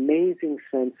amazing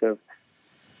sense of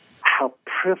how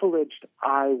privileged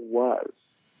I was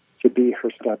to be her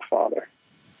stepfather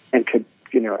and to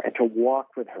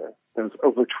walk with her those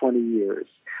over 20 years.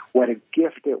 What a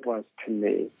gift it was to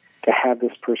me to have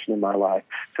this person in my life.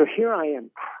 So here I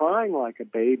am crying like a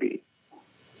baby,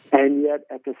 and yet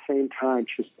at the same time,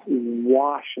 just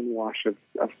wash and wash of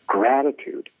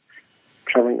gratitude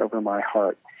coming over my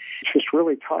heart. It's just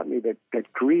really taught me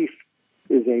that grief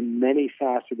is a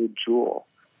many-faceted jewel,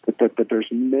 that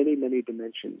there's many, many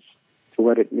dimensions to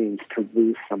what it means to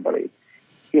lose somebody.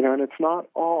 And it's not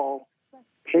all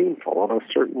painful, although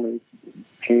certainly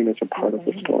pain is a part of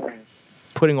the story.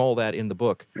 Putting all that in the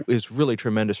book is really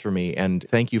tremendous for me, and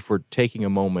thank you for taking a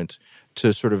moment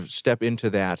to sort of step into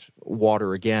that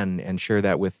water again and share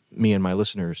that with me and my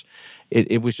listeners.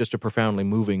 It was just a profoundly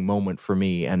moving moment for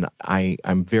me, and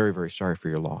I'm very, very sorry for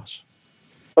your loss.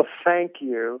 Well, thank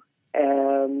you.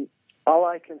 And all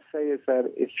I can say is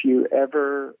that if you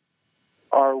ever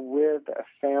are with a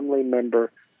family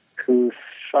member who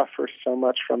suffers so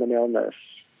much from an illness,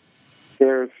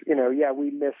 there's,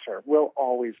 we miss her. We'll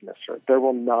always miss her. There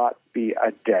will not be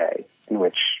a day in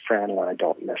which Fran and I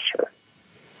don't miss her.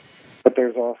 But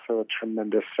there's also a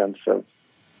tremendous sense of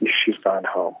she's gone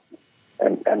home,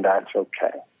 and that's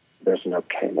okay. There's an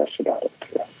okayness about it,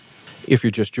 too. If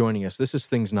you're just joining us, this is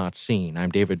Things Not Seen.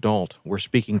 I'm David Dault. We're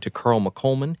speaking to Carl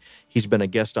McColman. He's been a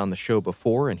guest on the show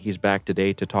before, and he's back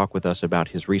today to talk with us about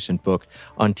his recent book,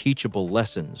 Unteachable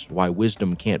Lessons, Why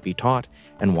Wisdom Can't Be Taught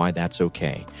and Why That's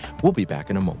Okay. We'll be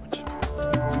back in a moment.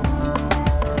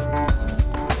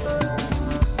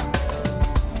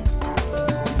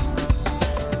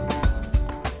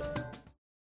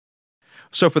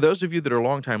 So for those of you that are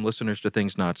longtime listeners to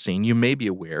Things Not Seen, you may be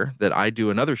aware that I do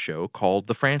another show called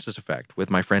The Francis Effect with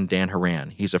my friend Dan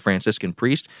Horan. He's a Franciscan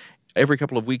priest. Every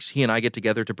couple of weeks, he and I get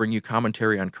together to bring you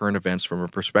commentary on current events from a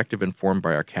perspective informed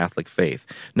by our Catholic faith.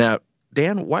 Now,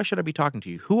 Dan, why should I be talking to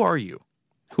you? Who are you?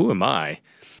 Who am I?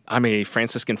 I'm a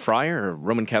Franciscan friar, a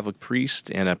Roman Catholic priest,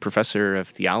 and a professor of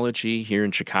theology here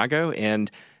in Chicago,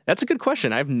 and that's a good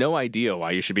question. I have no idea why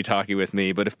you should be talking with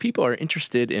me, but if people are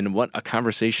interested in what a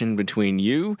conversation between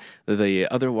you, the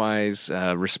otherwise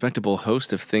respectable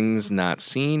host of Things Not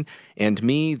Seen, and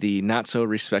me, the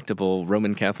not-so-respectable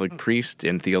Roman Catholic priest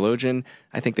and theologian,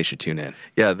 I think they should tune in.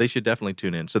 Yeah, they should definitely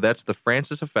tune in. So that's The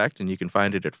Francis Effect, and you can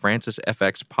find it at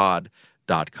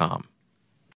francisfxpod.com.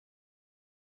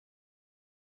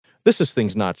 This is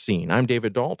Things Not Seen. I'm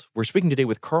David Dault. We're speaking today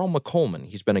with Carl McColman.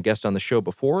 He's been a guest on the show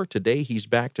before. Today, he's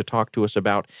back to talk to us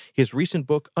about his recent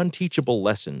book, Unteachable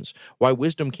Lessons, Why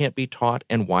Wisdom Can't Be Taught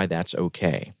and Why That's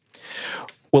Okay.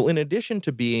 Well, in addition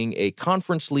to being a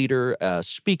conference leader, a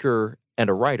speaker, and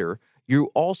a writer,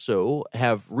 you also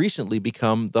have recently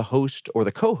become the host or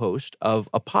the co-host of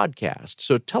a podcast.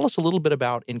 So tell us a little bit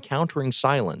about Encountering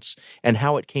Silence and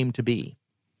how it came to be.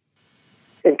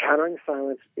 Encountering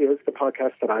Silence is the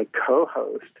podcast that I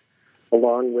co-host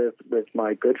along with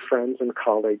my good friends and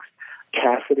colleagues,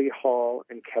 Cassidy Hall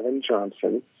and Kevin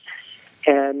Johnson.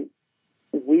 And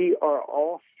we are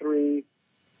all three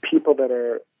people that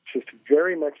are just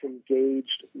very much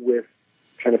engaged with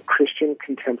kind of Christian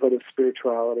contemplative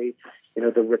spirituality,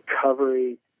 the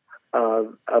recovery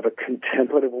of a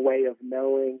contemplative way of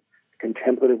knowing,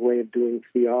 contemplative way of doing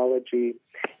theology,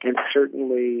 and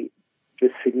certainly the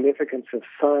significance of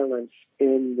silence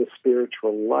in the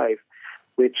spiritual life,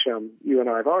 which you and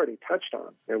I have already touched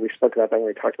on. And we spoke about that when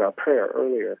we talked about prayer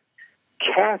earlier.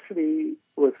 Cassidy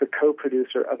was the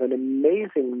co-producer of an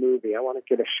amazing movie. I want to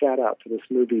give a shout-out to this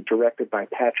movie directed by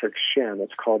Patrick Shen.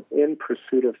 It's called In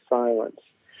Pursuit of Silence.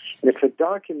 And it's a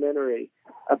documentary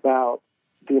about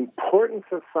the importance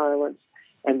of silence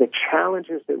and the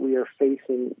challenges that we are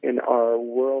facing in our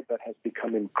world that has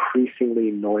become increasingly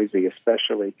noisy,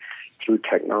 especially through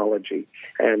technology.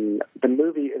 And the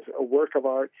movie is a work of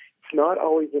art. It's not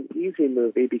always an easy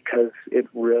movie because it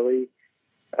really,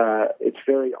 it's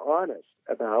very honest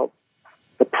about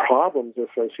the problems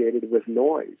associated with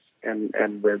noise and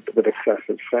with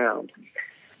excessive sound.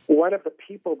 One of the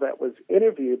people that was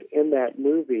interviewed in that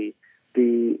movie,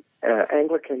 the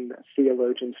Anglican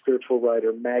theologian, spiritual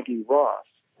writer Maggie Ross,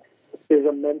 is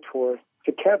a mentor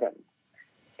to Kevin.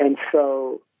 And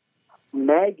so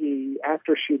Maggie,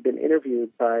 after she'd been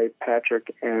interviewed by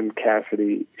Patrick and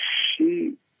Cassidy,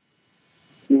 she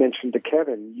mentioned to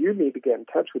Kevin, you need to get in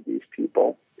touch with these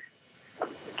people.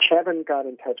 Kevin got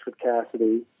in touch with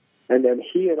Cassidy, and then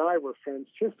he and I were friends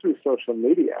just through social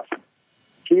media.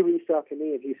 He reached out to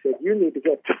me and he said, you need to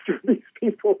get in touch with these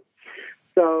people.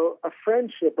 So a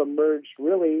friendship emerged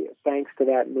really thanks to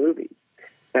that movie,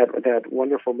 that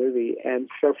wonderful movie. And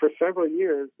so for several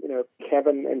years,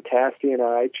 Kevin and Cassidy and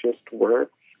I were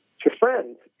just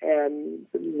friends. And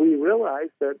we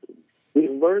realized that we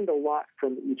learned a lot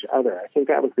from each other. I think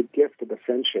that was the gift of the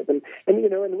friendship. And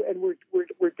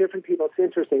we're different people. It's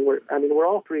interesting. We're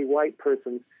all three white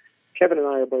persons. Kevin and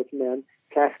I are both men.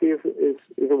 Cassidy is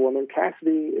a woman.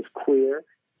 Cassidy is queer.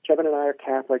 Kevin and I are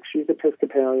Catholic. She's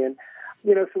Episcopalian.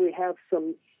 So we have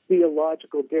some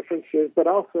theological differences, but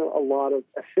also a lot of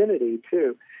affinity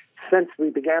too. Since we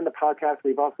began the podcast,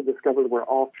 we've also discovered we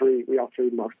all three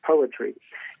love poetry.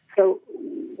 So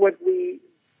what we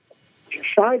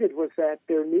decided was that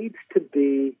there needs to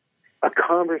be a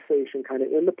conversation kind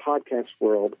of in the podcast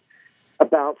world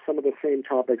about some of the same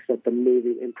topics that the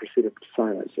movie In Pursuit of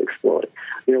Silence explored.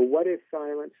 What is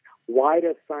silence? Why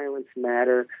does silence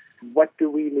matter? What do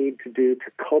we need to do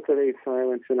to cultivate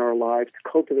silence in our lives, to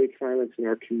cultivate silence in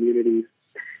our communities?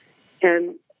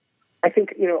 And I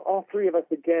think, all three of us,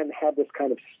 again, have this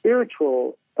kind of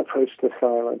spiritual approach to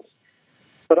silence,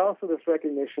 but also this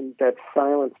recognition that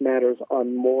silence matters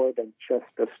on more than just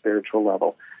a spiritual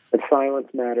level, that silence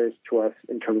matters to us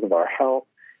in terms of our health,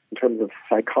 in terms of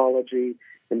psychology,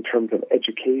 in terms of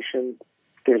education.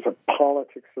 There's a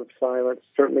politics of silence,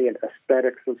 certainly an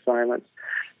aesthetics of silence.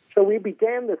 So we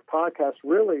began this podcast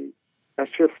really as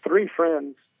just three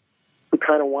friends who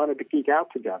kind of wanted to geek out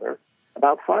together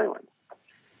about silence.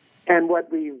 And what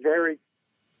we very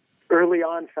early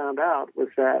on found out was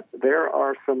that there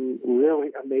are some really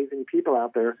amazing people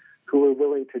out there who are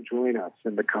willing to join us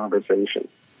in the conversation.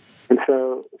 And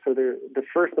so the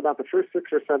first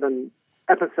 6 or 7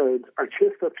 episodes are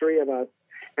just the three of us.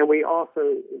 And we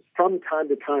also, from time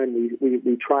to time,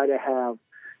 we try to have,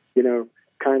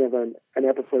 kind of an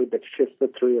episode that's just the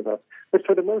three of us. But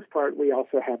for the most part, we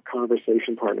also have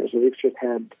conversation partners. And we've just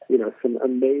had, some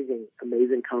amazing,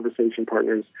 amazing conversation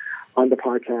partners on the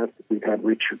podcast. We've had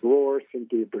Richard Rohr,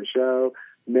 Cynthia Bourgeau,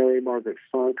 Mary Margaret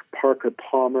Funk, Parker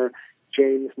Palmer,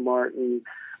 James Martin,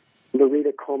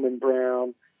 Loretta Coleman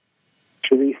Brown,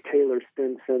 Therese Taylor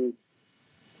Stinson.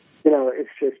 It's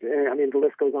just, the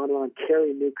list goes on and on.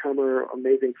 Carrie Newcomer,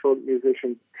 amazing folk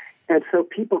musician. And so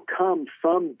people come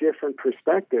from different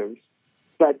perspectives,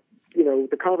 but,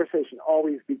 the conversation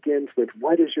always begins with,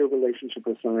 what is your relationship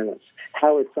with silence?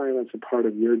 How is silence a part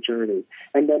of your journey?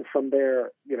 And then from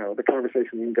there, the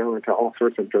conversation can go into all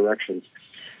sorts of directions.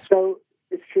 So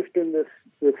it's just been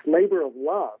this labor of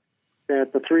love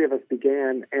that the three of us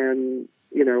began, and,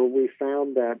 we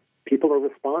found that people are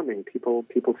responding. People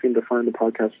seem to find the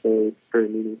podcast very, very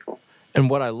meaningful. And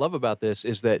what I love about this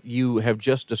is that you have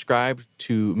just described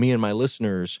to me and my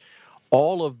listeners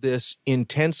all of this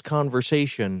intense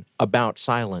conversation about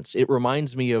silence. It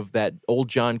reminds me of that old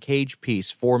John Cage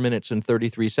piece, 4 minutes and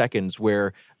 33 seconds,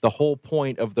 where the whole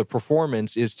point of the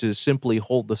performance is to simply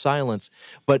hold the silence.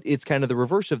 But it's kind of the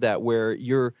reverse of that, where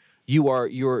you're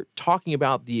talking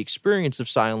about the experience of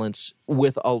silence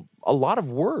with a lot of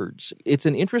words. It's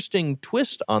an interesting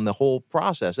twist on the whole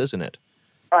process, isn't it?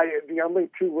 The only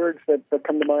two words that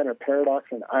come to mind are paradox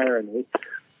and irony.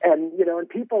 And, and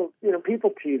people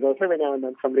tease us. Every now and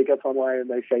then somebody gets online and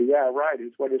they say, yeah, right,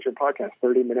 what is your podcast,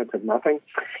 30 minutes of nothing?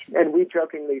 And we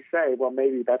jokingly say, well,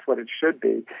 maybe that's what it should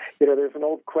be. There's an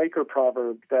old Quaker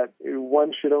proverb that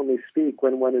one should only speak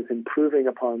when one is improving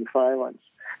upon silence.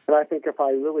 And I think if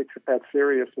I really took that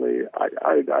seriously,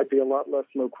 I'd be a lot less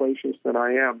loquacious than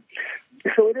I am.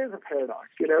 So it is a paradox.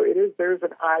 There's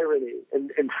an irony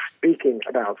in speaking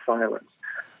about silence.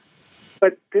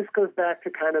 But this goes back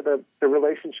to kind of the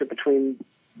relationship between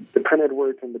the printed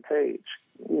words and the page,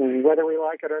 whether we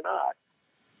like it or not.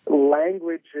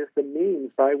 Language is the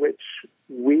means by which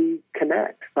we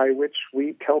connect, by which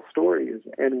we tell stories,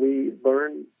 and we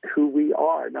learn who we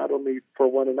are, not only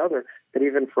for one another, but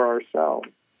even for ourselves.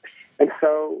 And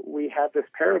so we have this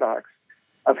paradox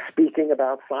of speaking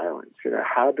about silence.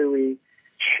 How do we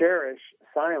cherish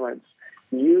silence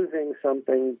using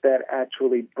something that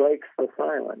actually breaks the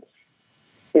silence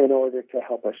in order to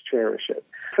help us cherish it?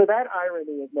 So that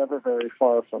irony is never very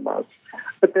far from us.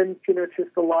 But then,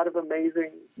 just a lot of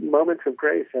amazing moments of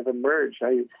grace have emerged.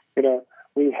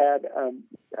 We had,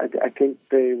 I think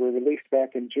they were released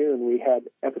back in June, we had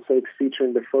episodes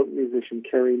featuring the folk musician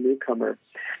Carrie Newcomer.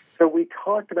 So we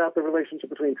talked about the relationship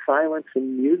between silence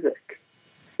and music.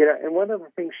 And one of the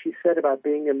things she said about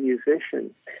being a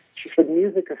musician, she said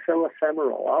music is so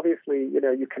ephemeral. Obviously,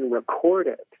 you can record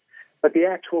it, but the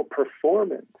actual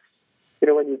performance,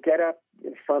 when you get up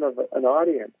in front of an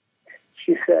audience,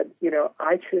 she said,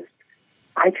 I just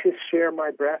share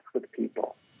my breath with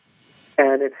people.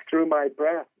 And it's through my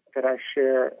breath that I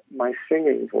share my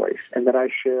singing voice and that I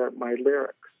share my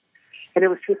lyrics. And it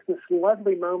was just this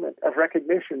lovely moment of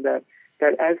recognition that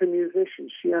as a musician,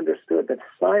 she understood that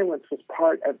silence was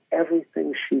part of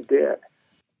everything she did.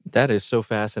 That is so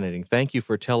fascinating. Thank you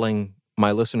for telling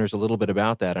my listeners a little bit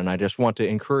about that, and I just want to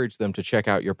encourage them to check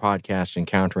out your podcast,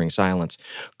 Encountering Silence.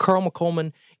 Carl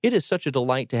McColman, it is such a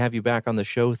delight to have you back on the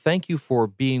show. Thank you for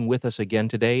being with us again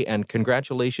today, and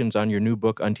congratulations on your new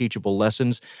book, Unteachable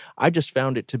Lessons. I just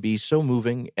found it to be so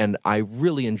moving, and I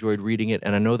really enjoyed reading it,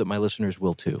 and I know that my listeners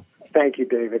will too. Thank you,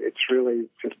 David. It's really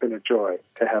just been a joy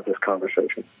to have this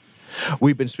conversation.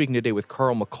 We've been speaking today with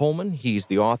Carl McColman. He's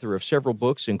the author of several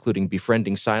books, including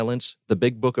Befriending Silence, The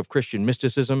Big Book of Christian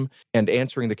Mysticism, and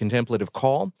Answering the Contemplative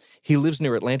Call. He lives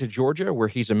near Atlanta, Georgia, where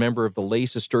he's a member of the Lay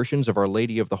Cistercians of Our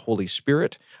Lady of the Holy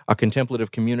Spirit, a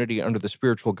contemplative community under the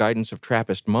spiritual guidance of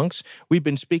Trappist monks. We've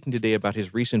been speaking today about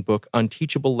his recent book,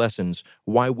 Unteachable Lessons,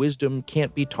 Why Wisdom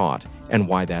Can't Be Taught and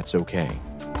Why That's Okay.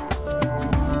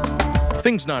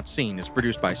 Things Not Seen is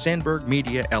produced by Sandberg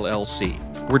Media, LLC.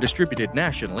 We're distributed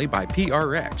nationally by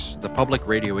PRX, the Public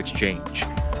Radio Exchange.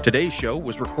 Today's show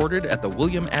was recorded at the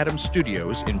William Adams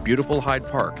Studios in beautiful Hyde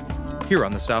Park, here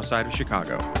on the south side of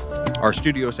Chicago. Our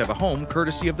studios have a home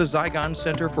courtesy of the Zygon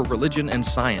Center for Religion and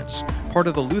Science, part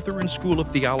of the Lutheran School of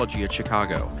Theology at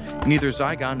Chicago. Neither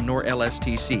Zygon nor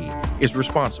LSTC is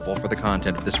responsible for the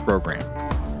content of this program.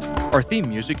 Our theme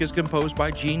music is composed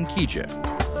by Gene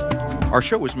Kija. Our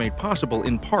show was made possible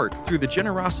in part through the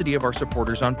generosity of our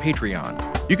supporters on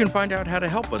Patreon. You can find out how to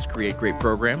help us create great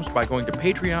programs by going to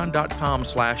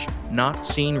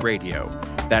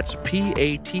patreon.com/notseenradio. That's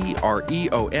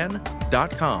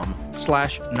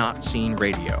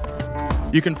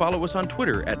patreon.com/notseenradio. You can follow us on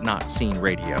Twitter at Not Seen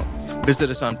Radio. Visit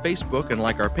us on Facebook and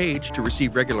like our page to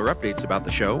receive regular updates about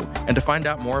the show and to find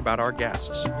out more about our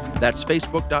guests. That's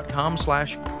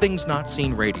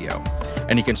facebook.com/thingsnotseenradio.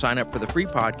 And you can sign up for the free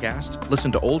podcast,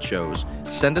 listen to old shows,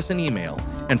 send us an email,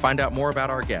 and find out more about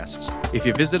our guests if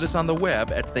you visit us on the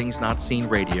web at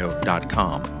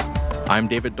thingsnotseenradio.com. I'm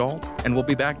David Dault, and we'll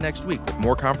be back next week with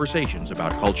more conversations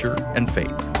about culture and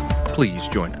faith. Please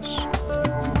join us.